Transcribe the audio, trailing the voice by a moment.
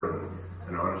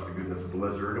an honest-to-goodness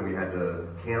blizzard, and we had to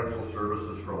cancel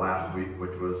services for last week,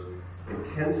 which was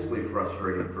intensely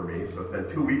frustrating for me. So it's been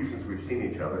 2 weeks since we've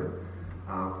seen each other,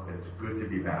 and it's good to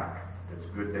be back. It's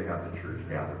good to have the church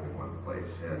gathered in one place.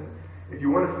 And if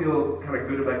you want to feel kind of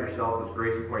good about yourself as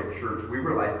Grace Point Church, we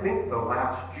were, I think, the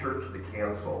last church to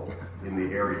cancel in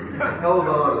the area. We held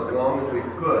on as long as we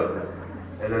could,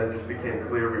 and then it just became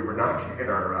clear we were not getting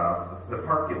the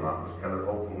parking lot was kind of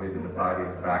ultimately the dividing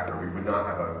factor. We would not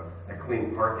have a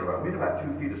clean parking lot. We had about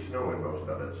 2 feet of snow in most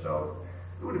of it, so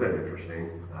it would have been interesting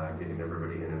getting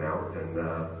everybody in and out. And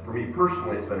for me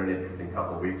personally, it's been an interesting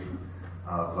couple of weeks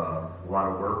of a lot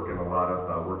of work and a lot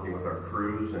of working with our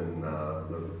crews and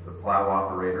the plow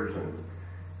operators. And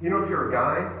you know, if you're a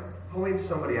guy, pulling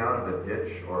somebody out of a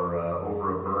ditch or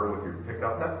over a berm with your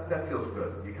pickup, that feels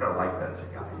good. You kind of like that as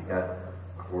a guy. You got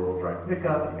a 4-wheel drive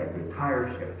pickup, you got good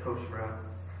tires, you got a tow strap.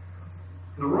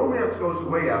 The romance goes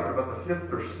away after about the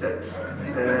 5th or 6th,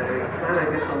 and it kind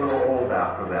of gets a little old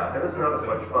after that. And it's not as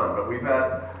much fun, but we've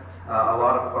had a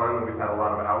lot of fun, and we've had a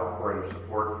lot of outpouring of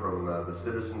support from the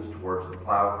citizens towards the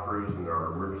plow crews and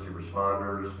our emergency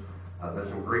responders. There's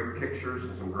some great pictures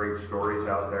and some great stories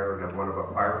out there. We have one of a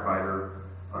firefighter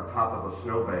on top of a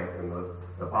snowbank, and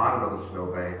the bottom of the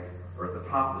snowbank, or at the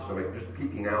top of the snowbank, just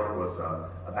peeking out was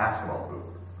a basketball hoop,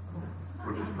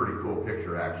 which is a pretty cool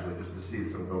picture, actually, just to see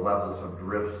some of the levels of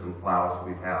drifts and plows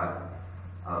we've had.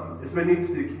 It's been neat to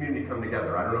see the community come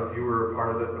together. I don't know if you were a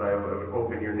part of it, but I would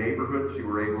hope in your neighborhoods you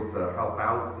were able to help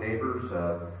out neighbors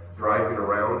driving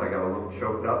around. I got a little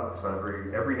choked up. So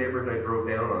every neighborhood I drove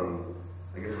down on,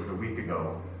 I guess it was a week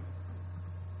ago,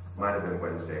 might have been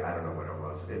Wednesday, I don't know when it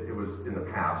was. It was in the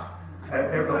past.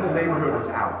 The whole neighborhood was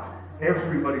out.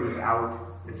 Everybody was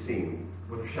out, it seemed,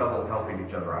 with a shovel helping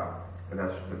each other out. And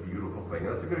that's just a beautiful thing.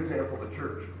 That's a good example of the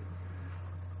church.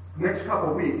 Next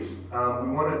couple of weeks,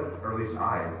 we want to, or at least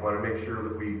I want to make sure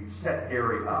that we set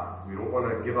Gary up. We don't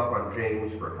want to give up on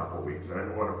James for a couple of weeks, and I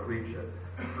don't want to preach it.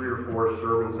 3 or 4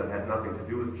 sermons that had nothing to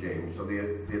do with James. So the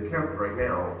attempt right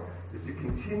now is to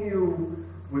continue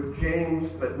with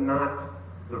James, but not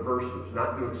the verses,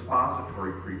 not do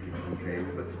expository preaching from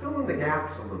James, but fill in the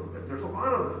gaps a little bit. There's a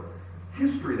lot of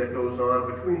history that goes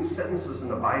on between sentences in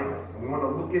the Bible, and we want to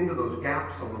look into those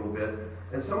gaps a little bit.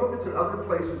 And some of it's in other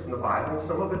places in the Bible,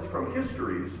 some of it's from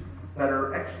histories that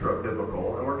are extra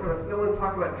biblical, and we're going to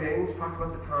talk about James, talk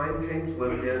about the time James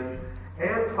lived in,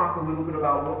 and talk a little bit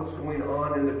about what was going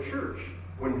on in the church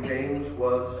when James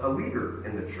was a leader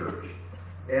in the church.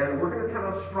 And we're going to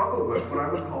kind of struggle with what I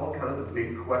would call kind of the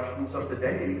big questions of the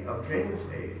day of James'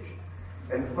 age.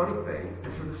 And the funny thing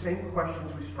is they're the same questions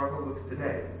we struggle with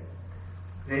today.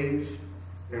 Dave's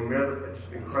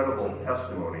just incredible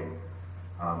testimony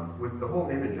with the whole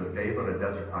image of Dave on a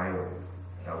desert island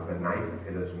with a knife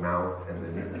in his mouth and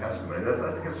the New Testament. That's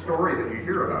like a story that you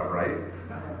hear about, right?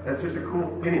 That's just a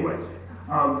cool... Anyways,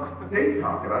 Dave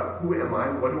talked about, who am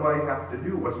I? What do I have to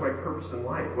do? What's my purpose in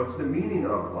life? What's the meaning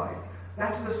of life?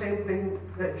 That's the same thing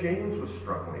that James was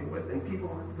struggling with, and people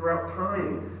throughout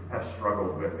time have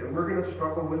struggled with, and we're going to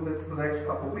struggle with it for the next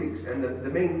couple of weeks. And the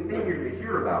main thing you're going to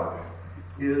hear about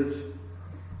is,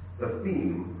 the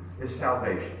theme is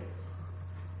salvation.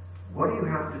 What do you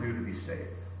have to do to be saved?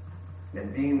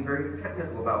 And being very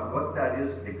technical about what that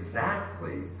is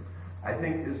exactly, I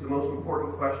think is the most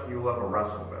important question you'll ever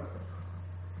wrestle with.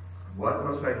 What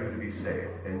must I do to be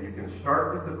saved? And you can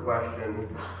start with the question,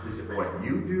 is it what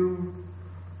you do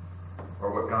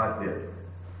or what God did?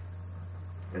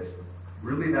 It's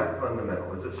really that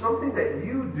fundamental. Is it something that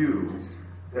you do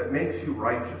that makes you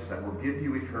righteous, that will give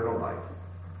you eternal life?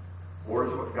 Or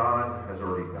is it what God has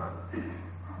already done?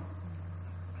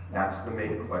 That's the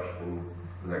main question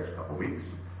for the next couple of weeks.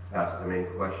 That's the main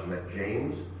question that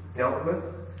James dealt with.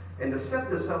 And to set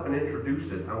this up and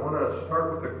introduce it, I want to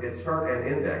start and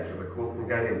index with a quote from a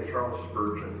guy named Charles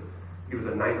Spurgeon. He was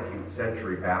a 19th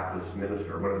century Baptist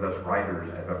minister, one of the best writers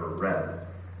I've ever read.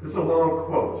 This is a long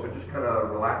quote, so just kind of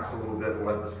relax a little bit and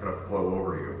let this kind of flow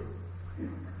over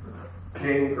you.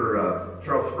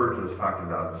 Charles Spurgeon is talking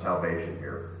about salvation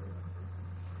here.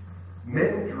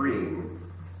 Men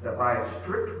dream that by a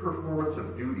strict performance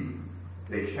of duty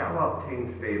they shall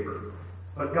obtain favor.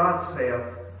 But God saith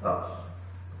thus,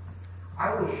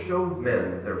 I will show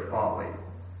men their folly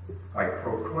by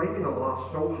proclaiming a law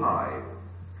so high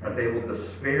that they will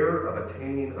despair of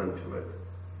attaining unto it.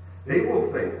 They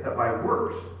will think that by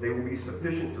works they will be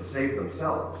sufficient to save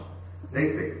themselves.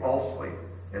 They think falsely,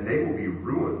 and they will be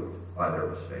ruined by their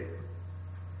mistake.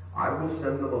 I will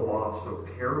send them a law so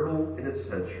terrible in its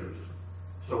censures,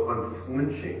 so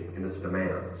unflinching in its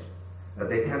demands, that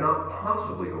they cannot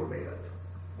possibly obey it.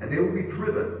 And they will be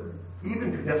driven,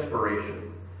 even to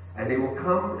desperation, and they will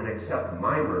come and accept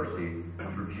my mercy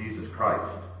through Jesus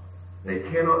Christ. They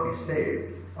cannot be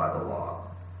saved by the law.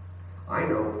 I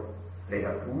know they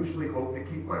have foolishly hoped to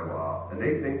keep my law, and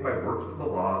they think by works of the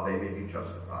law they may be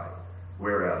justified.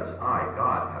 Whereas I,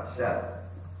 God, have said,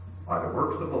 by the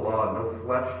works of the law no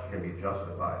flesh can be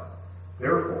justified.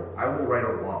 Therefore, I will write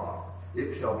a law.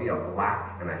 It shall be a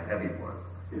black and a heavy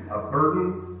one, a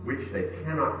burden which they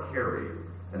cannot carry.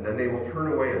 And then they will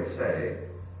turn away and say,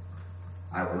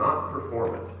 I will not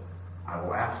perform it. I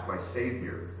will ask my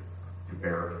Savior to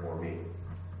bear it for me.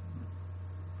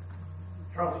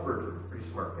 Charles Spurgeon, pretty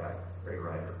smart guy, great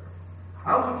writer.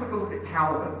 I also took a look at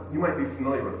Calvin. You might be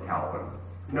familiar with Calvin,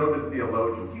 noted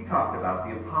theologian. He talked about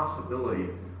the impossibility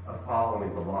of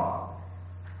following the law.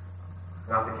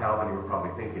 Not the Calvin you were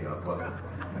probably thinking of, was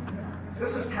it?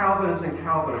 This is Calvinism and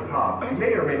Calvin and Hobbes. You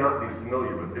may or may not be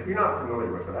familiar with it. If you're not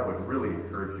familiar with it, I would really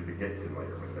encourage you to get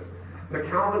familiar with it. The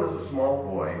Calvin is a small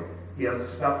boy. He has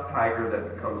a stuffed tiger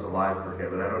that becomes alive for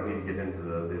him, and I don't need to get into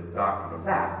the doctrine of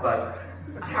that. But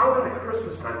Calvin at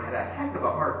Christmas time had a heck of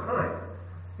a hard time.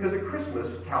 Because at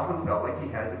Christmas, Calvin felt like he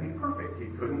had to be perfect. He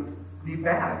couldn't be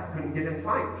bad, couldn't get in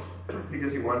fights,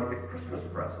 because he wanted to get Christmas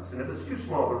presents. And if it's too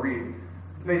small to read,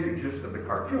 the basic gist of the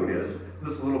cartoon is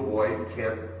this little boy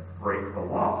can't break the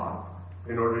law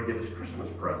in order to get his Christmas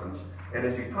presents. And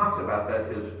as he talks about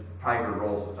that, his tiger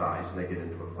rolls his eyes and they get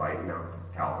into a fight. Now,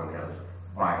 Calvin has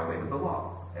violated the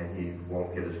law, and he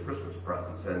won't get his Christmas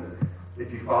presents. And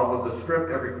if you follow the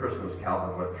script, every Christmas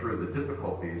Calvin went through the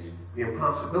difficulties, the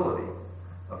impossibility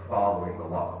of following the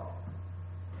law.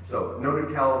 So,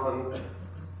 noted Calvin,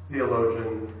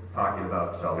 theologian, talking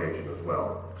about salvation as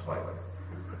well, slightly.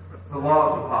 The law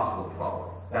is impossible to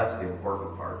follow. That's the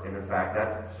important part. And in fact,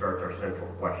 that starts our central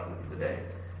question for the day.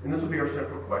 And this will be our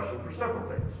central question for several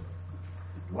things.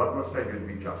 What must I do to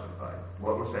be justified?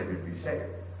 What must I do to be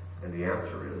saved? And the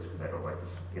answer is, because I don't like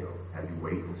to, have you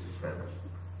wait in suspense.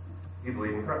 You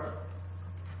believe in Christ.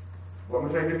 What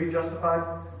must I do to be justified?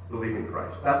 Believe in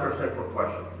Christ. That's our central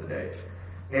question for the day.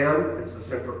 And it's the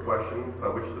central question by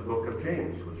which the book of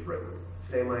James was written.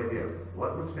 Same idea.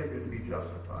 What must I do to be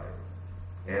justified?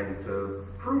 And to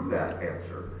prove that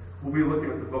answer, we'll be looking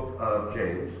at the book of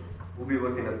James, we'll be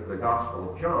looking at the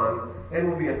Gospel of John, and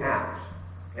we'll be in Acts,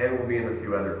 and we'll be in a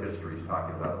few other histories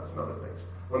talking about some other things.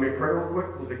 Let me pray real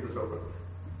quick, we'll take this open.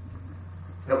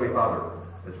 Heavenly Father,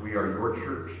 as we are your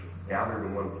church, gathered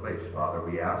in one place, Father,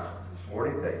 we ask this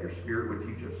morning that your Spirit would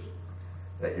teach us,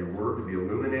 that your word would be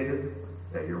illuminated,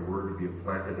 that your word would be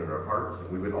implanted in our hearts, and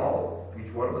we would all,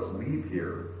 each one of us, leave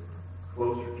here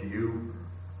closer to you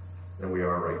than we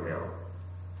are right now.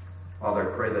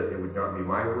 Father, I pray that it would not be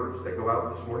my words that go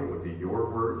out this morning, it would be your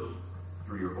words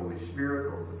through your Holy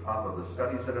Spirit over the top of the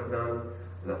studies that I've done,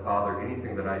 and that, Father,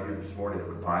 anything that I do this morning that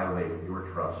would violate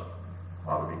your trust,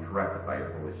 Father, be corrected by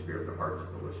your Holy Spirit in the hearts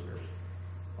of the listeners.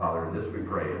 Father, in this we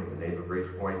pray in the name of Grace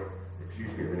Point,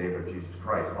 in the name of Jesus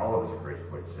Christ, all of us at Grace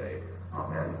Point say,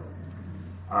 Amen.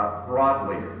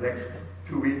 Broadly, next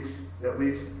 2 weeks at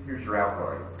least, here's your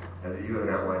outline. And you have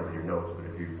an outline in your notes,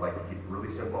 but if you'd like to keep it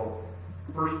really simple,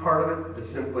 first part of it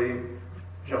is simply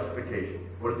justification.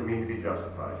 What does it mean to be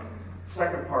justified?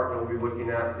 Second part that we'll be looking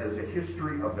at is a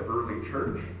history of the early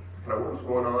church, kind of what was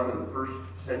going on in the first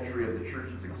century of the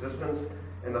church's existence.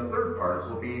 And the third part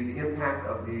will be the impact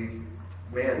of the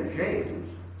man James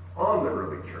on the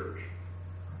early church.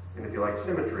 And if you like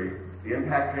symmetry, the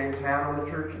impact James had on the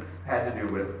church had to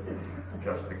do with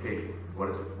justification.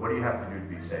 What do you have to do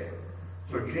to be saved?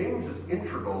 So James is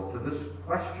integral to this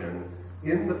question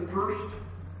in the first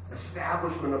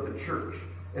establishment of the church.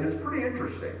 And it's pretty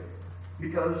interesting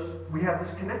because we have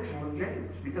this connection with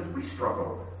James, because we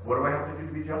struggle. What do I have to do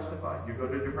to be justified? You go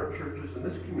to different churches in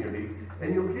this community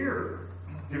and you'll hear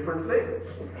different things.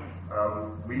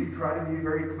 We try to be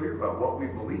very clear about what we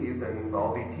believe, and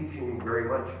I'll be teaching very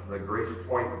much the Grace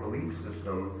Point belief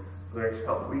system for the next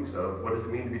couple of weeks of what does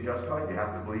it mean to be justified? You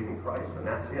have to believe in Christ, and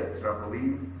that's it. It's not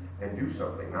believe and do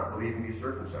something, not believe and be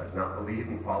circumcised, not believe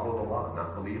and follow the law,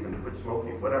 not believe and quit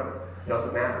smoking, whatever.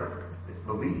 Doesn't matter. It's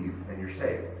believe and you're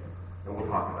saved. And we'll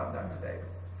talk about that today.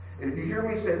 And if you hear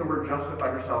me say the word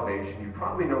justified or salvation, you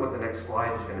probably know what the next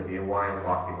slide is going to be and why I'm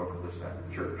walking over this side of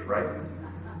the church, right?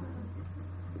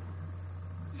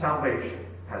 Salvation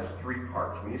has three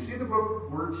parts. When you see the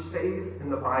word save in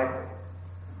the Bible,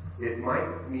 it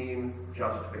might mean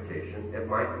justification, it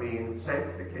might mean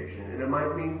sanctification, and it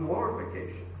might mean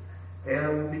glorification.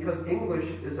 And because English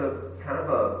is a kind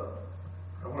of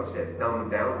I want to say a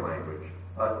dumbed down language,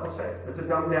 but I'll say it. It's a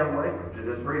dumbed down language. It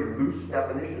has very loose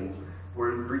definitions,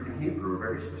 whereas Greek and Hebrew are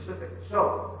very specific.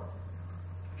 So,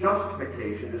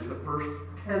 justification is the first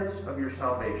tense of your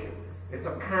salvation. It's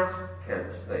a past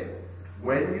tense thing.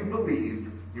 When you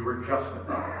believed, you were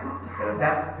justified. And at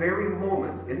that very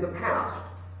moment in the past,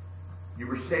 you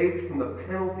were saved from the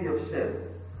penalty of sin.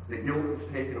 The guilt was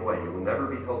taken away. You will never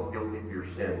be held guilty of your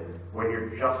sin when you're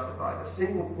justified. A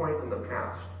single point in the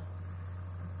past.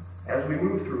 As we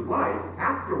move through life,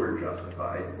 after we're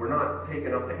justified, we're not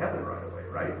taken up to heaven right away,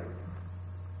 right?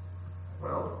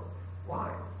 Well,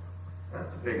 why?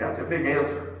 That's a big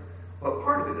answer. But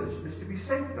part of it is to be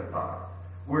sanctified,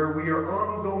 where we are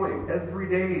ongoing, every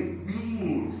day,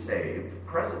 being saved,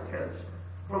 present tense,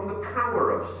 from the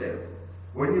power of sin.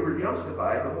 When you were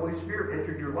justified, the Holy Spirit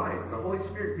entered your life, and the Holy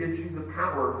Spirit gives you the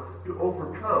power to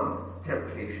overcome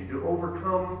temptation, to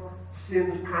overcome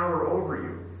sin's power over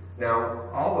you. Now,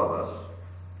 all of us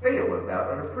fail at that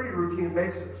on a pretty routine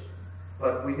basis.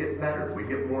 But we get better, we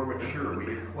get more mature, we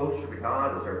get closer to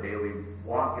God as our daily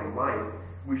walk in life.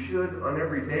 We should, on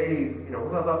every day,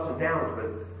 we'll have ups and downs,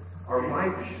 but our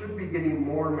life should be getting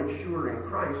more mature in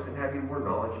Christ and having more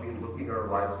knowledge, looking at our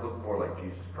lives look more like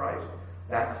Jesus Christ.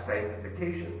 That's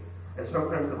sanctification. And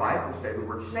sometimes the Bible will say the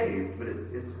word saved, but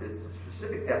it's a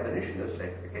specific definition of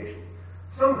sanctification.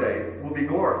 Someday we'll be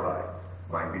glorified.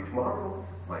 Might be tomorrow,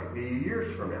 might be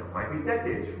years from now, might be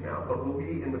decades from now, but we'll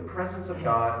be in the presence of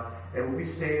God and we'll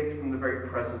be saved from the very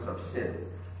presence of sin.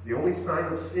 The only sign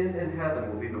of sin in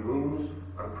heaven will be the wounds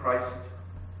on Christ's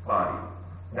body.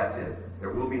 That's it. There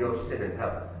will be no sin in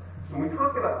heaven. So when we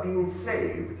talk about being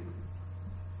saved,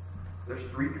 there's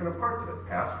three kind of parts of it: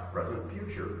 past, present,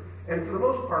 future. And for the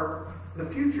most part, the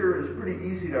future is pretty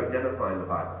easy to identify in the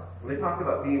Bible. When they talk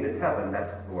about being in heaven,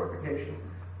 that's glorification.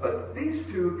 But these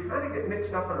two kind of get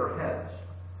mixed up in our heads.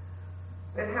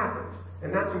 It happens.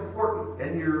 And that's important.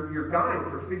 And your guide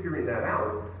for figuring that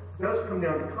out does come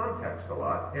down to context a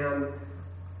lot. And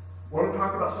I want to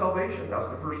talk about salvation. That's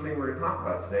the first thing we're going to talk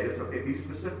about today. Is, okay, be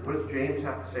specific. What does James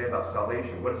have to say about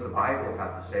salvation? What does the Bible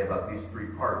have to say about these three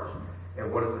parts?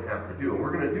 And what does it have to do? And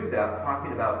we're going to do that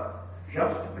talking about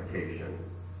justification,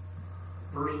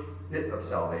 first bit of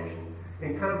salvation,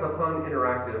 in kind of a fun,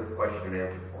 interactive question and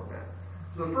answer format.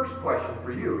 So the first question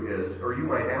for you is, or you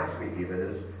might ask me even,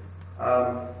 is,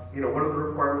 what are the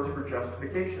requirements for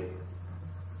justification?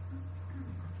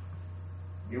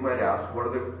 You might ask, what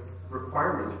are the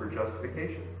requirements for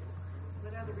justification?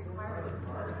 What are the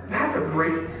requirements? That's a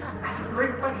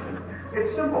great question.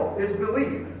 It's simple. It's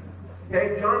believe.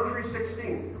 Okay, John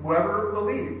 3:16. Whoever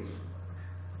believes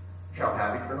shall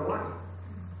have eternal life.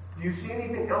 Do you see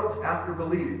anything else after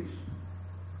believes?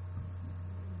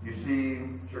 Do you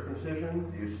see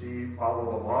circumcision? Do you see follow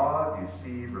the law? Do you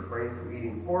see refrain from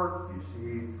eating pork? Do you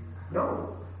see...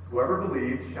 No. Whoever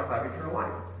believes shall have eternal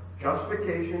life.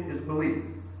 Justification is belief,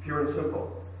 pure and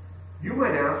simple. You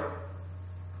might ask,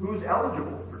 who's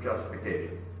eligible for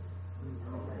justification?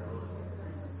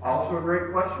 Also a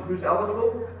great question. Who's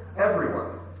eligible?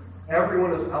 Everyone.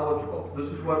 Everyone is eligible. This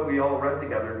is what we all read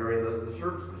together during the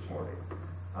service this morning.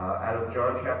 Out of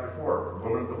John chapter 4, the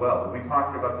woman at the well. We'll be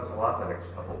talking about this a lot the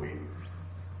next couple of weeks.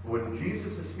 When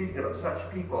Jesus is speaking of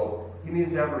such people, he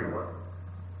means everyone.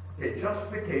 Okay,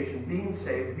 justification, being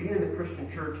saved, being in the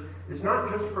Christian church, is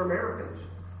not just for Americans.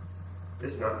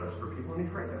 It's not just for people in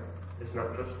Ukraine. It's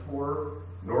not just for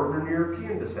Northern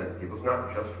European descent people. It's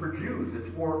not just for Jews.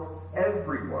 It's for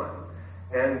everyone.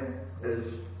 And as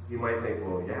you might think,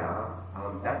 well, yeah,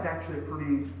 that's actually a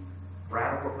pretty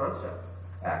radical concept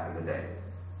back in the day.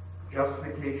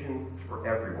 Justification is for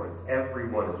everyone.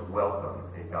 Everyone is welcome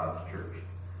in God's church.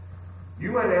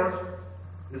 You might ask,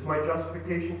 is my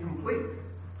justification complete?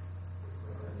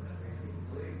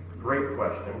 Great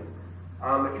question.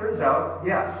 It turns out,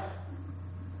 yes.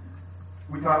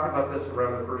 We talked about this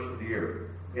around the first of the year.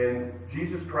 In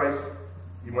Jesus Christ,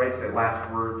 you might say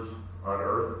last words on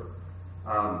earth,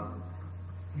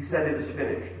 he said it is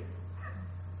finished.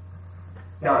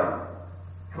 Done.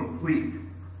 Complete.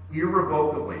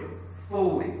 Irrevocably.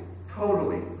 Fully.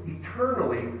 Totally.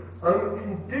 Eternally.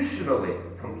 Unconditionally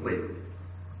complete.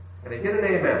 Can I get an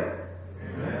amen?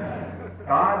 Amen.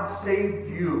 God saved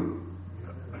you.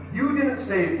 You didn't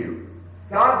save you.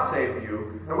 God saved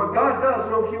you. And what God does,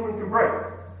 no human can break.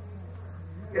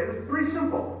 It's pretty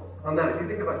simple on that. If you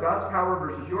think about God's power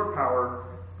versus your power,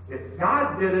 if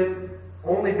God did it,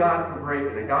 only God can break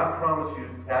it. And God promised you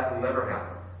that will never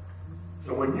happen.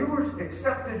 So when you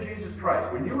accepted Jesus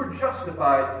Christ, when you were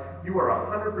justified, you are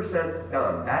 100%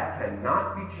 done. That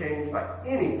cannot be changed by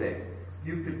anything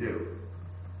you could do.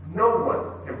 No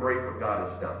one can break what God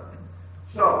has done.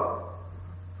 So,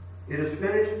 it is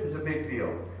finished is a big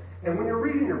deal. And when you're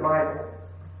reading your Bible,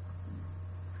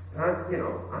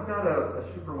 I'm not a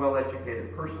super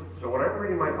well-educated person. So when I'm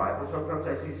reading my Bible, sometimes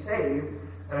I see saved,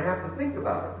 and I have to think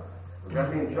about it. Does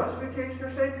that mean justification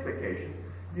or sanctification?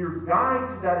 Your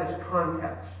guide to that is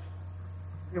context.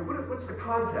 What's the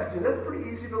context? And that's pretty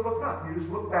easy to look up. You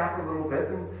just look back a little bit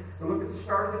and look at the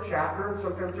start of the chapter, and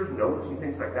sometimes there's notes and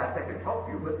things like that can help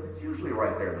you, but it's usually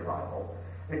right there in the Bible.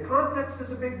 And context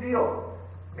is a big deal.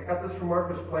 I got this from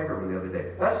Marcus Plagerman the other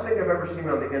day. Best thing I've ever seen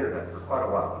on the internet for quite a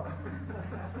while.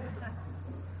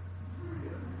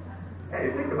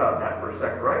 Hey, think about that for a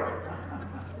second, right?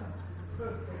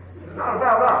 It's not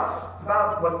about us. It's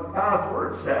about what God's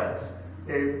Word says.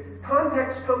 Okay?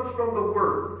 Context comes from the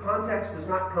Word. Context does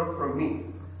not come from me,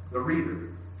 the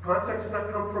reader. Context does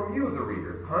not come from you, the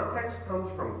reader. Context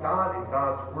comes from God and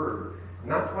God's Word.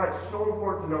 And that's why it's so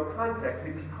important to know context,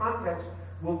 because context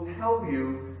will tell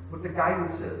you what the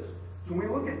guidance is. So when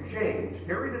we look at James,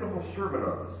 Gary did a whole sermon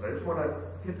on this. I just want to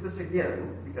hit this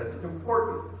again because it's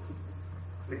important.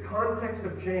 The context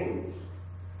of James,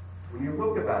 when you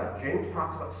look about it, James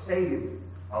talks about saved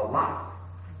a lot.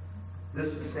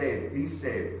 This is saved, be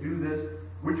saved, do this.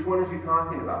 Which one is he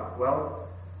talking about? Well,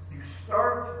 you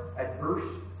start at verse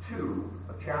 2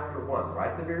 of chapter 1, right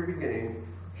at the very beginning.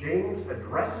 James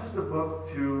addresses the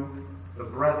book to the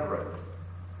brethren.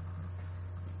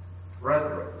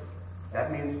 Brethren.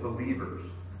 That means believers.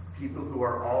 People who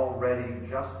are already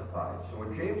justified. So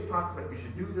when James talks about you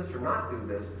should do this or not do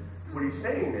this, what he's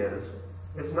saying is,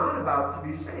 it's not about to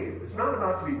be saved. It's not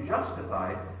about to be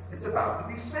justified. It's about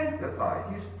to be sanctified.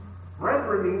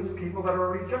 Brethren means people that are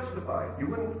already justified. You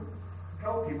wouldn't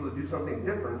tell people to do something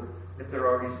different if they're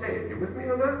already saved. You with me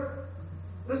on that?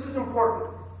 This is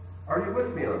important. Are you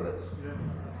with me on this? Yeah.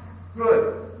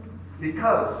 Good.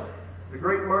 Because the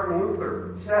great Martin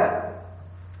Luther said,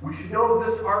 we should know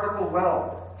this article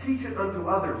well, teach it unto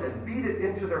others, and beat it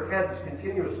into their heads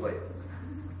continuously.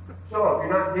 So if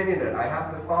you're not getting it, I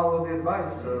have to follow the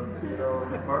advice of,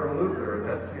 Martin Luther, and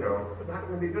that's, not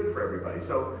going to be good for everybody.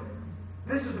 So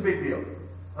this is a big deal.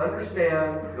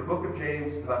 Understand the book of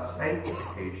James is about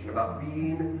sanctification, about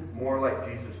being more like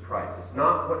Jesus Christ. It's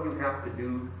not what you have to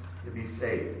do to be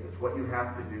saved. It's what you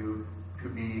have to do to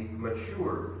be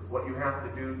mature, what you have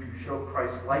to do to show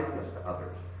Christ's likeness to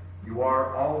others. You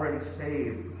are already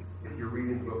saved if you're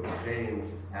reading the book of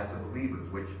James as a believer,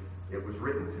 which it was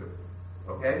written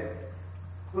to. Okay?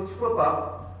 Let's flip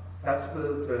up. That's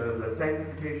the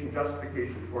sanctification,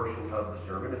 justification portion of the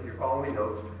sermon. If you're following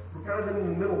notes, we're kind of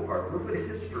in the middle part, a little bit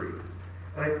of history.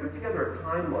 And I put together a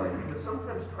timeline, because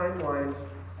sometimes timelines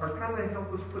are kind of to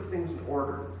help us put things in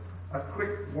order. A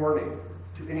quick warning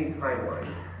to any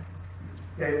timeline.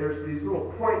 Okay, there's these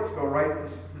little points go right to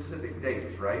specific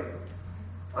dates, right?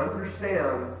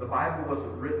 Understand, the Bible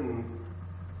wasn't written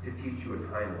to teach you a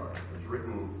timeline. It was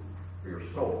written for your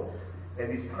soul.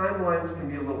 And these timelines can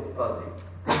be a little fuzzy.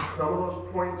 Some of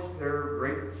those points, they're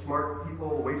great, smart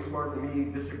people, way smarter than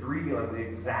me, disagree on the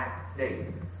exact date.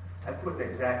 I put an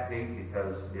exact date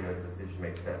because it just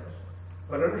makes sense.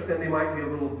 But understand they might be a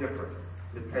little different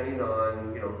depending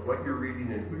on what you're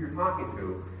reading and who you're talking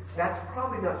to. That's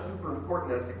probably not super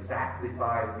important that it's exactly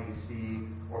 5 BC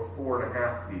or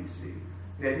 4.5 BC.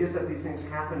 The idea is that these things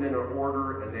happen in an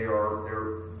order, and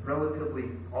they're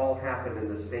relatively all happen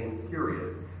in the same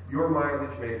period. Your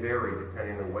mileage may vary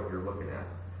depending on what you're looking at.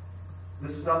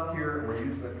 This is up here, and we're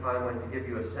using the timeline to give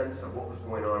you a sense of what was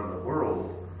going on in the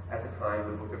world at the time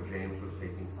the book of James was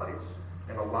taking place.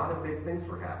 And a lot of big things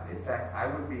were happening. In fact, I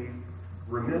would be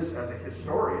remiss as a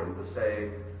historian to say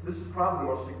this is probably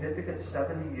the most significant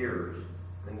 70 years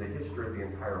in the history of the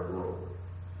entire world.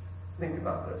 Think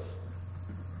about this.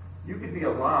 You could be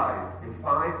alive in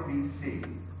 5 BC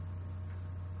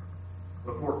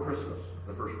before Christmas,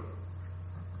 the first one.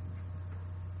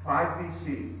 5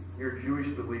 BC, you're a Jewish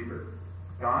believer.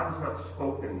 God has not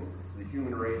spoken to the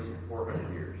human race in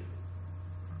 400 years.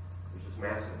 There's this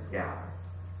massive gap.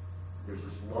 There's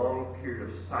this long period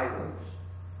of silence.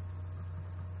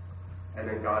 And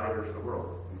then God enters the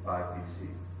world in 5 BC,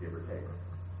 give or take.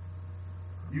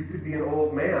 You could be an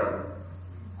old man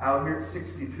out here at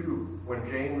 62 when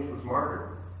James was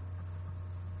martyred.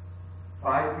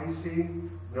 5 BC,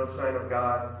 no sign of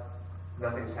God,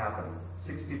 nothing's happened.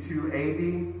 62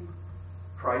 AD,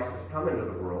 Christ has come into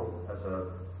the world as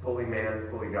a fully man,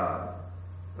 fully God.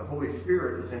 The Holy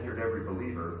Spirit has entered every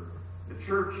believer. The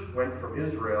church went from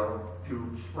Israel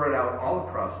to spread out all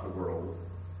across the world.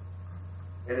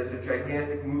 It is a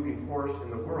gigantic moving force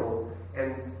in the world,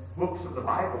 and books of the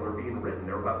Bible are being written.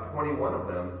 There are about 21 of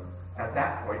them at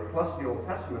that point, plus the Old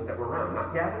Testament that were around.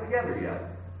 Not gathered together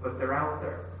yet, but they're out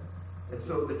there. And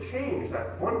so the change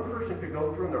that one person could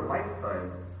go through in their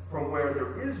lifetime from where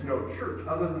there is no church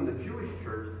other than the Jewish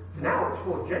church to now it's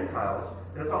full of Gentiles,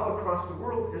 and it's all across the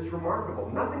world, is remarkable.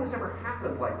 Nothing has ever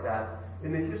happened like that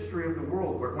in the history of the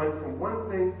world, where it went from one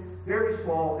thing very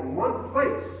small in one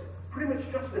place, pretty much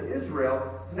just in Israel,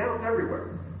 to now it's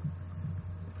everywhere.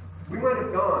 We might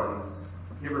have gone,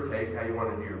 give or take, how you want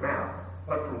to do your math,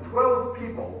 but from 12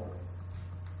 people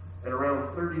at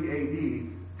around 30 AD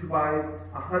to by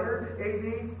 100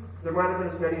 AD, there might have been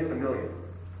as many as 1 million.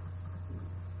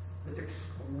 It's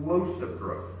explosive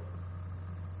growth.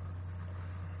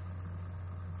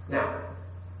 Now,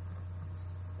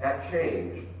 that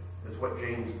change is what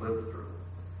James lived through.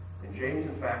 And James,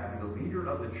 in fact, was the leader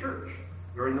of the church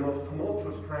during the most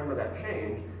tumultuous time of that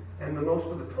change, and the most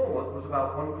of the tumult was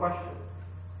about one question.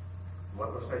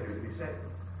 What must I do to be saved?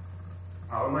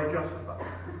 How am I justified?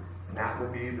 And that will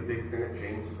be the big thing that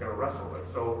James is going to wrestle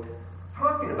with. So,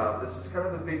 talking about this is kind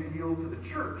of a big deal to the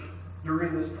church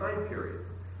during this time period.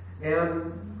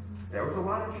 And there was a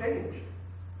lot of change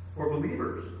for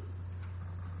believers.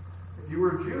 If you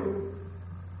were a Jew,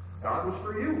 God was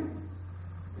for you.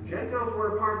 And Gentiles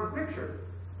were a part of the picture.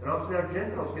 And also now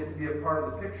Gentiles get to be a part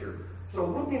of the picture. So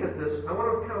looking at this, I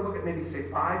want to kind of look at maybe, say,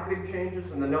 5 big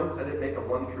changes. In the notes, I didn't make a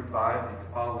 1 through 5. You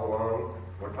can follow along.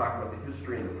 We're talking about the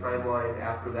history and the timeline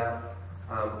after that.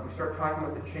 We start talking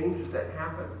about the changes that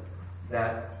happened,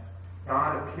 that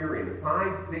God appearing.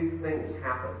 5 big things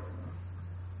happened.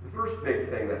 The first big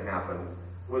thing that happened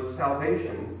was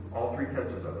salvation, all 3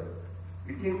 tenses of it,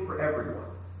 became for everyone,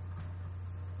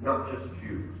 not just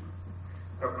Jews.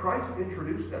 Now, Christ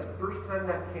introduced that. The first time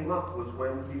that came up was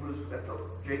when he was at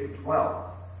Jacob's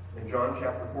well in John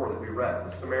chapter 4 that we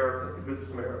read. The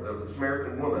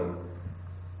Samaritan woman.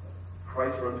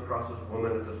 Christ runs across this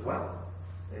woman at this well.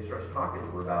 And he starts talking to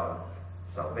her about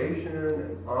salvation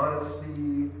and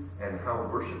honesty and how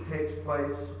worship takes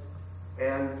place.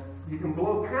 And you can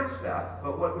blow past that,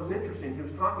 but what was interesting, he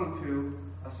was talking to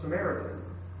a Samaritan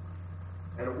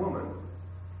and a woman.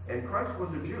 And Christ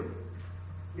was a Jew.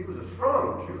 He was a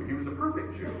strong Jew. He was a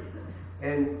perfect Jew.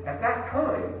 And at that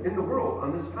time, in the world,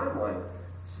 on this timeline,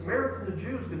 Samaritans and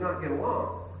Jews did not get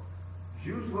along.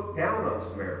 Jews looked down on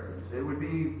Samaritans. It would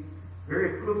be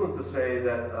very equivalent to say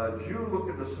that a Jew looked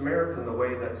at the Samaritan the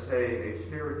way that, say, a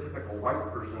stereotypical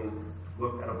white person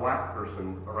looked at a black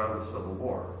person around the Civil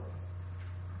War. Or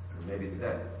maybe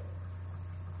today.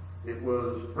 It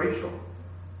was racial.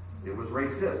 It was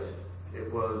racist.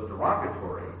 It was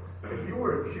derogatory. If you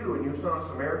were a Jew and you saw a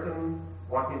Samaritan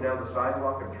walking down the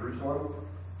sidewalk of Jerusalem,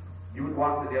 you would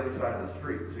walk to the other side of the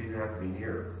street so you didn't have to be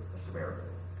near a Samaritan.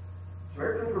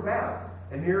 Samaritans were bad.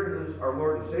 And here is our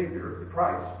Lord and Savior, the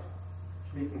Christ,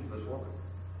 speaking to this woman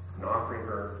and offering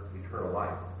her eternal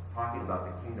life, talking about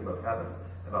the kingdom of heaven,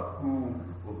 about who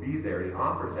will be there. He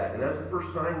offers that. And that's the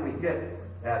first sign we get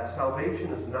that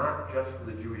salvation is not just for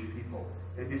the Jewish people.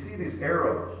 And if you see these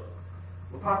arrows,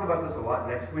 we'll talk about this a lot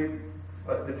next week,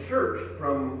 but the church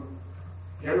from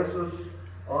Genesis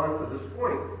on to this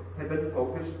point had been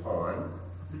focused on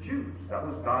the Jews. That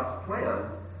was God's plan.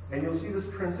 And you'll see this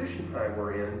transition time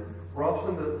we're in, where all of a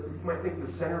sudden you might think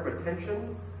the center of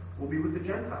attention will be with the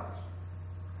Gentiles.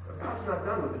 But God's not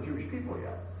done with the Jewish people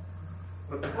yet.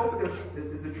 But the focus,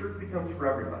 the church becomes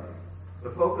for everybody.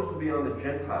 The focus will be on the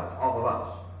Gentiles, all of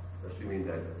us, assuming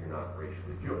that you're not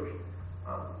racially Jewish.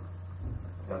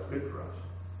 That's good for us.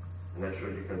 And that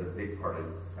shows you kind of the big part of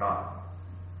God.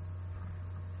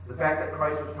 The fact that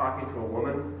Christ was talking to a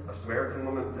woman, a Samaritan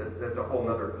woman, that's a whole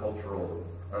other cultural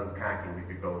unpacking we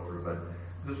could go through. But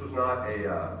this was not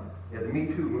the Me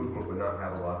Too movement would not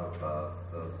have a lot of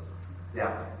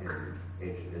depth in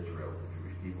ancient Israel for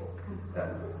Jewish people.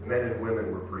 That men and women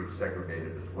were pretty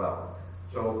segregated as well.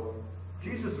 So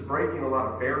Jesus is breaking a lot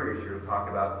of barriers here to talk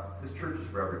about this church is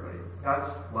for everybody.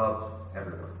 God loves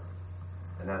everyone.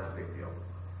 And that's a big deal.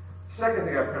 Second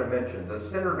thing I've kind of mentioned, the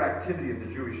center of activity of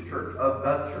the Jewish church, of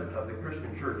the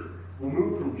Christian church, will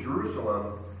move from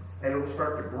Jerusalem and it will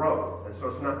start to grow. And so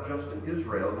it's not just in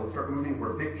Israel. It will start moving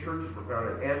where big churches were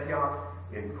found in Antioch,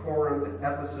 in Corinth, in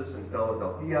Ephesus, in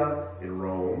Philadelphia, in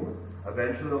Rome.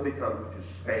 Eventually they'll become to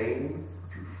Spain,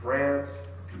 to France,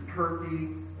 to Turkey,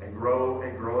 and grow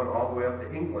and all the way up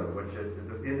to England, which at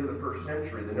the end of the first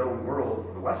century, the known world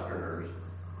for the Westerners,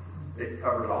 it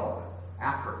covers all of it.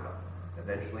 Africa,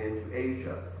 eventually into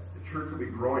Asia. The church will be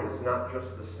growing. It's not just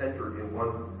centered in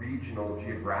one regional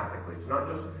geographically. It's not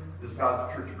just does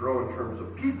God's church grow in terms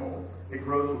of people. It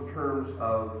grows in terms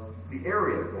of the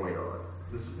area going on.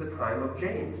 This is the time of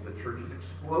James. The church is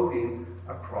exploding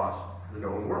across the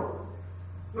known world.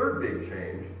 Third big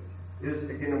change is,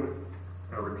 again,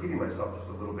 I'm repeating myself just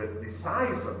a little bit, the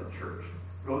size of the church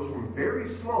goes from very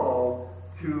small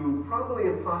to probably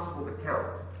impossible to count.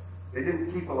 They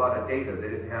didn't keep a lot of data. They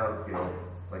didn't have,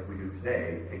 like we do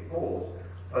today, take polls.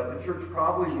 But the church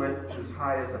probably went as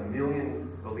high as 1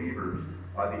 million believers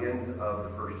by the end of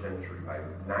the first century. By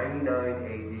 99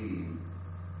 AD,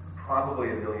 probably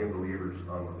 1 million believers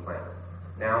on the planet.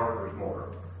 Now there's more.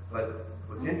 But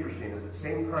what's interesting is at the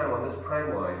same time on this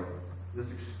timeline, this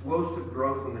explosive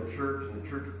growth in the church and the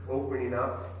church opening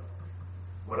up,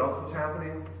 what else was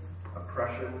happening?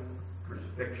 Oppression,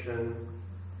 crucifixion,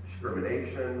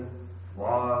 discrimination,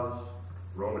 laws,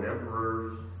 Roman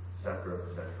emperors, etc.,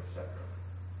 etc., etc.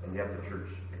 And yet the church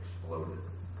exploded.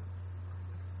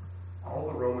 All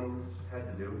the Romans had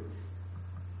to do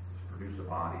was produce a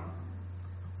body,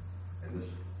 and this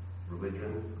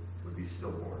religion would be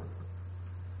stillborn.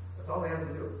 That's all they had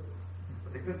to do.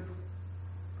 But they couldn't.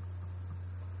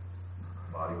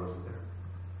 The body wasn't there.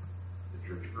 The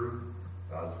church grew.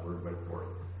 God's word went forth.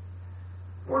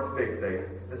 Fourth big thing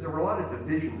is there were a lot of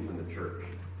divisions in the church.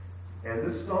 And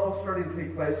this is all starting to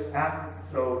take place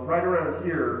so right around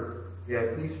here, you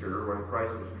have Easter, when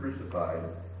Christ was crucified.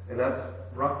 And that's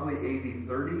roughly AD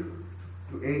 30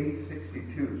 to AD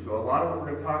 62. So a lot of what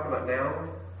we're going to talk about now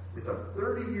is a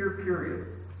 30-year period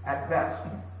at best.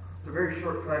 It's a very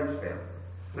short time span.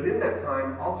 But in that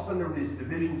time, all of a sudden there were these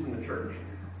divisions in the church.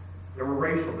 There were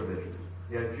racial divisions.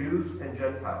 You had Jews and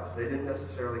Gentiles. They didn't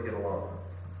necessarily get along.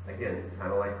 Again,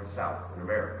 kind of like the South in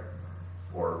America,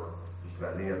 or just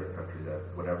about any other country that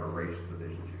whatever racial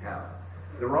divisions you have.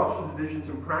 There were also divisions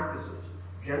in practices.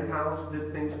 Gentiles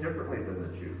did things differently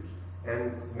than the Jews,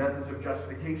 and methods of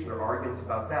justification or arguments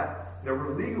about that. There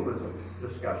were legalism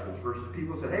discussions versus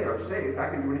people said, hey, I'm saved, I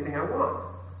can do anything I want.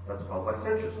 That's called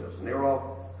licentiousness. And they were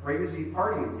all crazy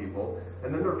partying people.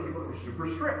 And then there were people that were super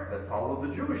strict, that followed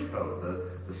the Jewish code,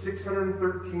 the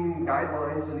 613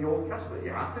 guidelines in the Old Testament. You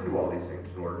have to do all these things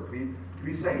in order to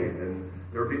be saved. And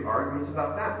there were big arguments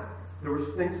about that. There was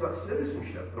things about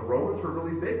citizenship. The Romans were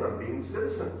really big on being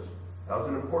citizens. That was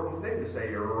an important thing to say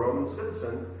you're a Roman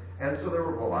citizen. And so there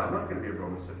were, well, I'm not going to be a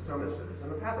Roman citizen, I'm a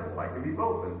citizen of heaven. Well, I can be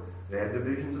both. And they had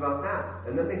divisions about that.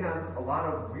 And then they had a lot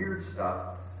of weird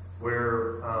stuff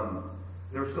where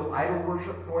there was still idol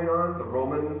worship going on, the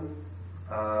Roman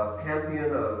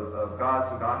pantheon of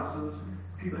gods and goddesses.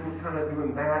 People were kind of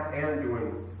doing that and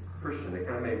doing Christian. They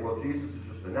kind of made, well, Jesus is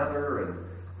just another, and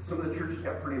some of the churches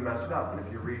got pretty messed up. And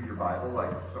if you read your Bible,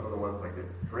 like some of the ones like the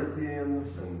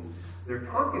Corinthians, and they're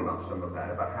talking about some of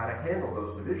that, about how to handle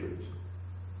those divisions.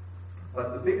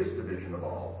 But the biggest division of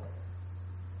all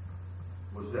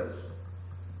was this.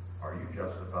 Are you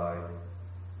justified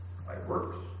by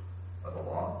works of the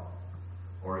law,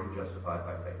 or are you justified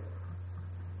by faith?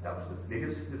 That was the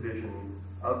biggest division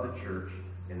of the church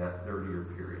in that 30-year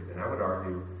period. And I would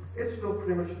argue it's still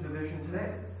pretty much a division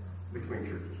today between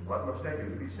churches. What must I do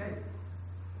to be saved?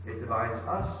 It divides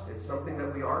us. It's something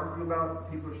that we argue about.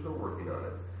 People are still working on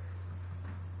it.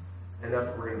 And that's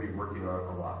what we're going to be working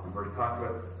on a lot. We've already talked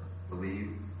about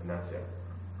believe, and that's it.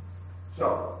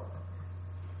 So,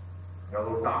 got a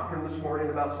little doctrine this morning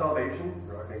about salvation.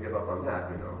 We're not going to give up on that,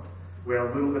 you know. We had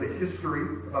a little bit of history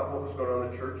about what was going on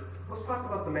in the church. Let's talk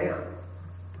about the man,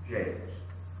 James.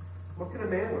 What kind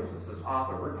of man was this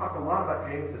author? We're going to talk a lot about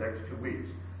James the next 2 weeks.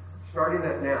 Starting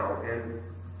that now, and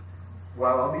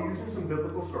while I'll be using some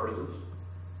biblical sources,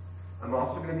 I'm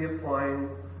also going to be applying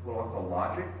what I'll call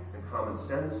logic and common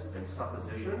sense and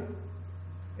supposition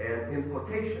and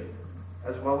implication,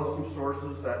 as well as some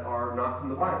sources that are not from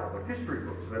the Bible, but history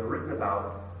books that have been written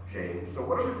about James. So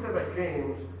whatever you say about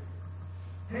James,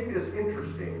 take it as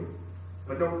interesting,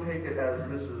 but don't take it as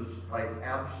this is like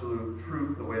absolute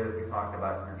truth the way that we talk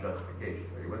about your justification.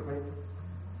 Are you with me?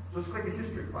 So it's like a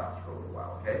history class for a little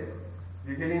while, okay?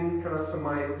 You're getting kind of some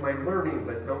my learning,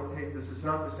 but don't take this. It's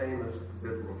not the same as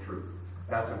biblical truth.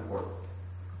 That's important.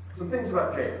 Some things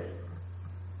about James.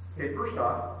 Okay, first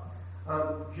off,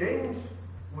 James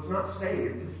was not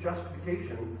saved. His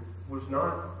justification was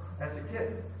not as a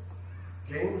kid.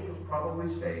 James was probably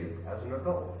saved as an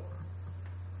adult.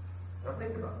 Now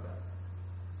think about that.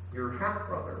 Your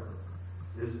half-brother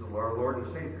is our Lord and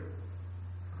Savior.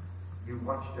 You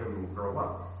watched him grow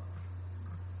up,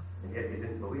 and yet you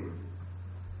didn't believe.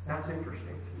 That's interesting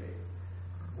to me.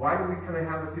 Why do we kind of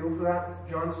have a feel for that?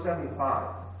 John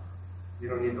 7:5. You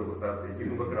don't need to look up. You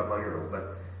can look it up on your own.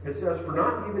 But it says, "For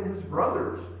not even his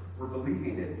brothers were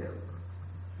believing in him."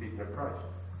 Speaking of Christ.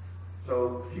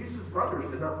 So Jesus' brothers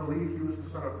did not believe he was the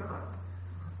Son of God.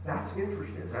 That's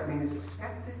interesting. Does that mean he's a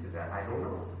skeptic? Is that? I don't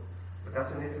know. But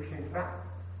that's an interesting fact.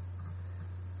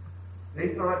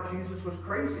 They thought Jesus was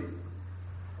crazy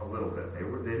a little bit.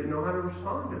 They didn't know how to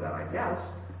respond to that, I guess.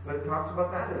 But it talks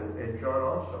about that in John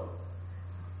also.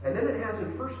 And then it has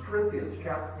in 1 Corinthians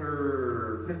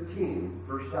chapter 15,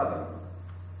 verse 7,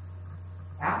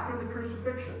 after the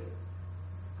crucifixion,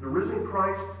 The risen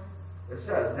Christ, it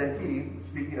says, then he,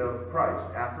 speaking of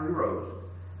Christ, after he rose,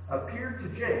 appeared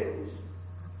to James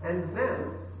and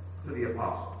then to the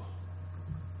apostles.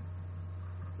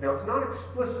 Now, it's not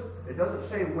explicit. It doesn't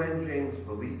say when James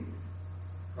believed.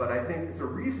 But I think it's a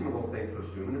reasonable thing to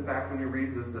assume. In fact, when you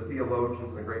read the theologians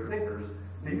and the great thinkers,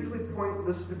 they usually point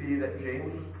this to be that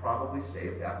James was probably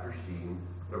saved after seeing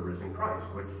the risen Christ,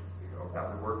 which,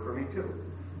 that would work for me too.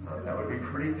 That would be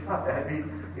pretty tough. That'd be,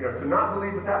 to not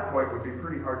believe at that point would be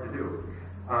pretty hard to do.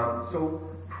 So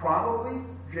probably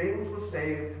James was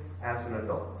saved as an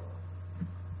adult.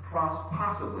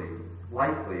 Possibly,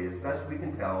 likely, as best we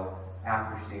can tell,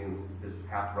 after seeing his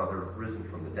half-brother risen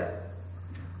from the dead.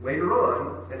 Later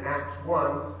on, in Acts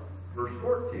 1, verse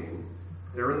 14,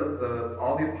 they're in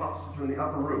all the apostles are in the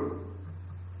upper room,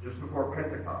 just before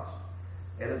Pentecost.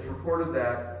 And it's reported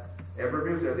that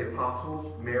everybody was there, the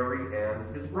apostles, Mary,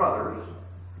 and his brothers.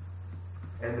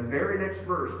 And the very next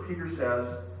verse, Peter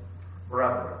says,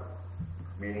 brethren,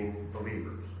 meaning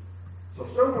believers. So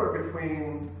somewhere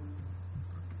between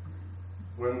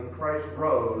when Christ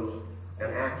rose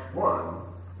and Acts 1,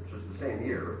 which is the same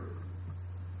year,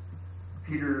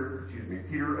 Peter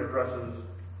addresses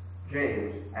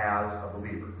James as a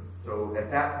believer. So at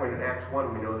that point in Acts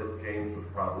 1, we know that James was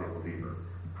probably a believer,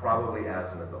 probably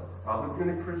as an adult, probably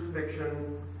between the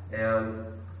crucifixion and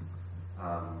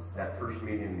that first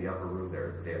meeting in the upper room there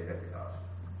at the day of Pentecost.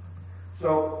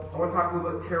 So I want to talk a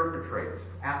little bit character traits,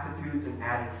 aptitudes and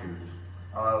attitudes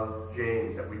of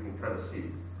James that we can kind of see.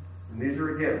 And these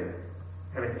are, again,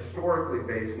 kind of historically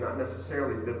based, not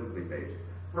necessarily biblically based.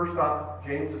 First off,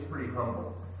 James is pretty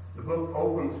humble. The book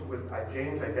opens with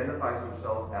James identifies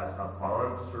himself as a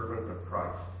bond servant of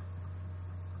Christ.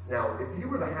 Now, if you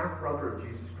were the half-brother of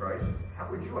Jesus Christ, how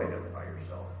would you identify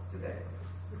yourself today?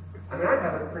 I mean, I'd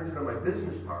have it printed on my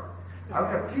business card. I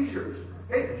would have T-shirts.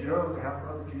 Hey, did you know I was a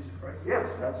half-brother of Jesus Christ? Yes,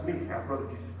 that's me, half-brother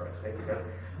of Jesus Christ. Thank you, God.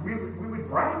 We would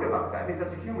brag about that. I think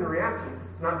that's a human reaction,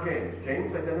 not James.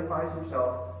 James identifies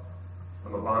himself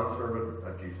as a bondservant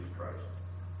of Jesus Christ.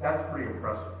 That's pretty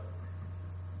impressive.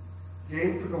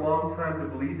 James took a long time to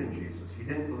believe in Jesus. He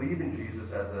didn't believe in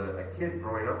Jesus as a kid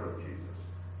growing up with Jesus.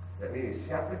 Does that mean he's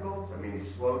skeptical? Does that mean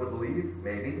he's slow to believe?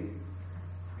 Maybe.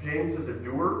 James is a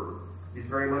doer. He's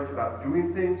very much about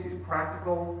doing things. He's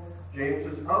practical. James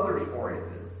is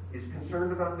others-oriented. He's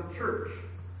concerned about the church.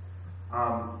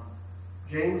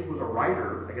 James was a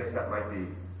writer. I guess that might be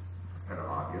kind of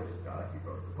obvious. He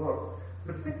wrote the book.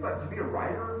 But think about it. To be a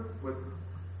writer with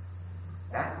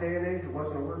that day and age, it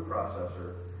wasn't a word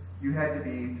processor. You had to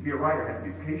be a writer, you had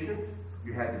to be patient,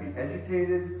 you had to be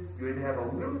educated, you had to have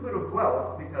a little bit of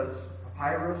wealth because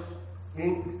papyrus,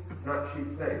 ink, not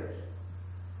cheap things.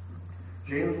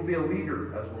 James will be a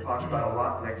leader, as we'll talk about a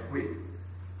lot next week.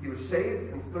 He was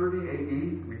saved in 30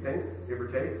 AD, we think, give or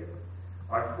take.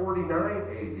 By 49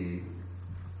 AD,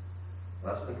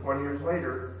 less than 20 years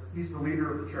later, he's the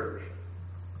leader of the church.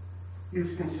 He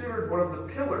was considered one of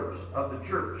the pillars of the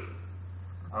church.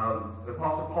 The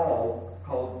Apostle Paul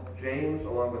called James,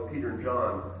 along with Peter and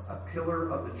John, a pillar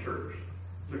of the church.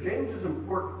 So James is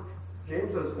important.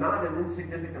 James is not an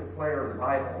insignificant player in the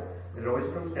Bible. It always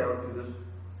comes down to this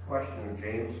question of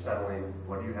James settling,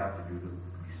 what do you have to do to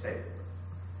be saved?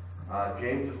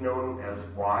 James is known as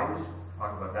wise. We'll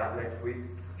talk about that next week.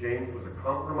 James was a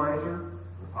compromiser.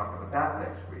 We'll talk about that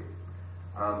next week.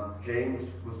 James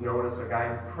was known as a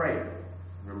guy who prayed.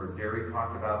 Remember, Gary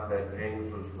talked about that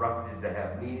James was roughed to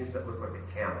have knees that looked like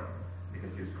a camel because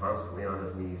he was constantly on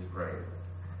his knees praying.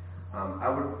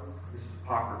 This is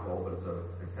apocryphal, but it's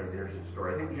a kind of interesting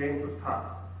story. I think James was tough,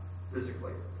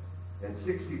 physically. In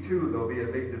 62, there'll be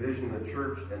a big division in the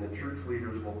church, and the church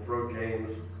leaders will throw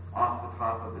James off the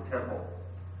top of the temple,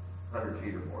 100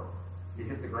 feet or more. He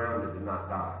hit the ground and did not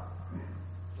die.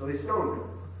 So they stoned him,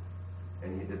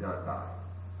 and he did not die.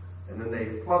 And then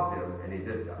they clubbed him, and he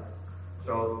did die.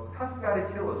 So, tough guy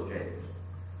to kill is James.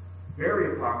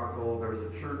 Very apocryphal.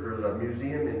 There's a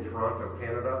museum in Toronto,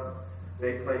 Canada.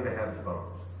 They claim to have his bones.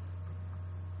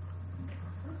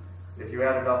 If you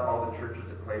added up all the churches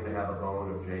that claim to have a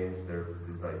bone of James, there'd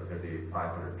be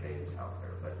 500 James out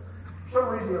there. But for some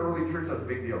reason, the early church has a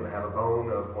big deal to have a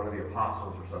bone of one of the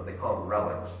apostles or something. They call them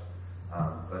relics.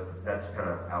 But that's kind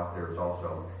of out there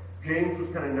also. James was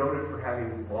kind of noted for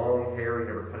having long hair. He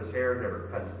never cut his hair, never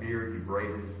cut his beard. He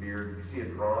braided his beard. If you see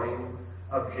a drawing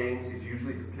of James, he's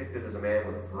usually depicted as a man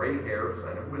with gray hair,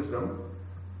 sign of wisdom.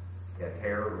 He had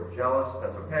hair, a little jealous,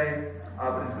 that's okay.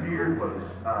 But his beard was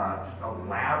just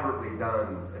elaborately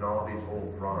done in all these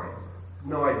old drawings.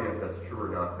 No idea if that's true or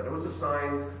not, but it was a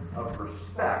sign of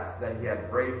respect that he had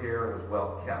gray hair and was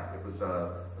well kept. It was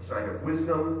a sign of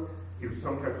wisdom. He was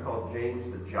sometimes called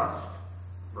James the Just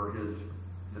for his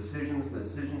decisions, the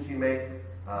decisions he made.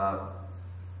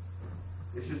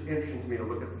 It's just interesting to me to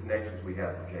look at the connections we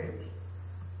have to James.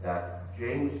 That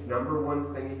James' number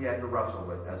one thing he had to wrestle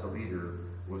with as a leader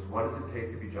was, what does it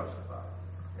take to be justified?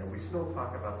 And we still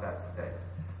talk about that today.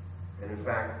 And in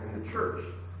fact, in the church,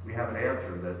 we have an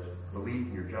answer that's believe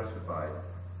and you're justified.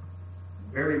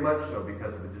 Very much so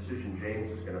because of the decision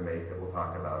James is going to make that we'll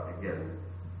talk about again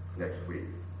next week.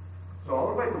 So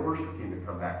I'll invite the worship team to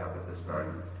come back up at this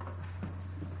time.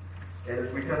 And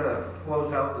as we kind of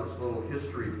close out this little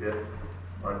history bit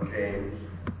on James,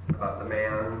 about the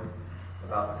man,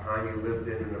 about the time he lived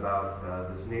in, and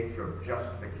about this nature of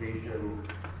justification,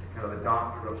 and kind of the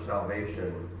doctrine of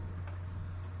salvation,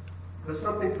 there's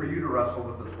something for you to wrestle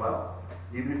with as well.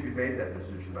 Even if you've made that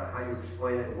decision about how you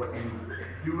explain it, what you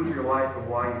do with your life, and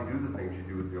why you do the things you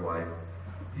do with your life.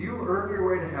 Do you earn your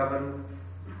way to heaven,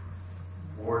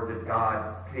 or did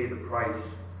God pay the price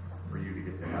for you to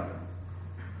get to heaven?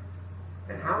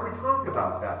 And how we talk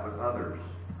about that with others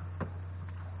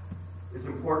is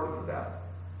important to that.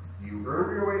 Do you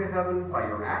earn your way to heaven by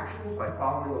your actions, by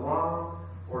following the law,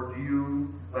 or do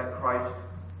you let Christ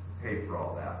pay for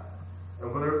all that?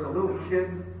 And whether it's a little kid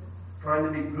trying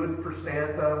to be good for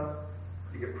Santa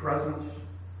to get presents,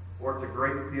 or it's a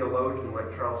great theologian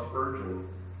like Charles Spurgeon,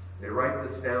 they write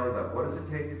this down that what does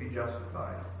it take to be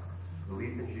justified?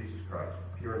 Belief in Jesus Christ,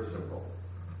 pure and simple.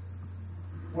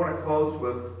 I want to close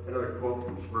with another quote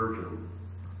from Spurgeon.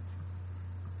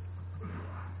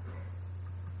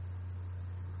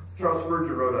 Charles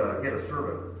Spurgeon wrote a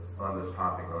sermon on this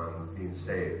topic, on being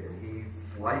saved, and he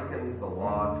likened the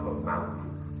law to a mountain.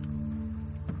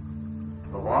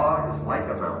 The law is like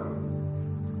a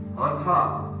mountain on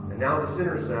top, and now the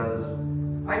sinner says,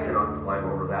 I cannot climb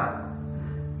over that.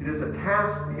 It is a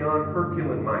task beyond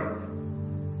Herculean might.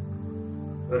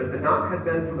 But if it not had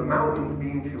been for the mountain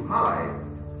being too high,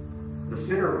 the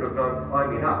sinner would have gone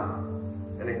climbing up,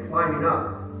 and in climbing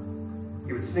up,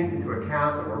 he would sink into a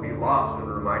chasm or be lost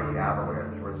under a mighty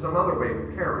avalanche, or in some other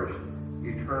way perish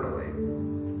eternally.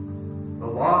 The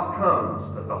law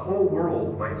comes that the whole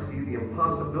world might see the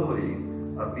impossibility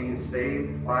of being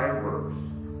saved by works.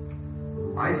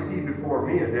 I see before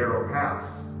me a narrow pass,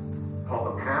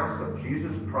 called the pass of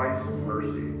Jesus Christ's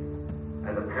mercy,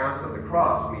 and the pass of the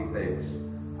cross, methinks,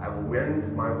 I will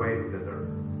wend my way thither.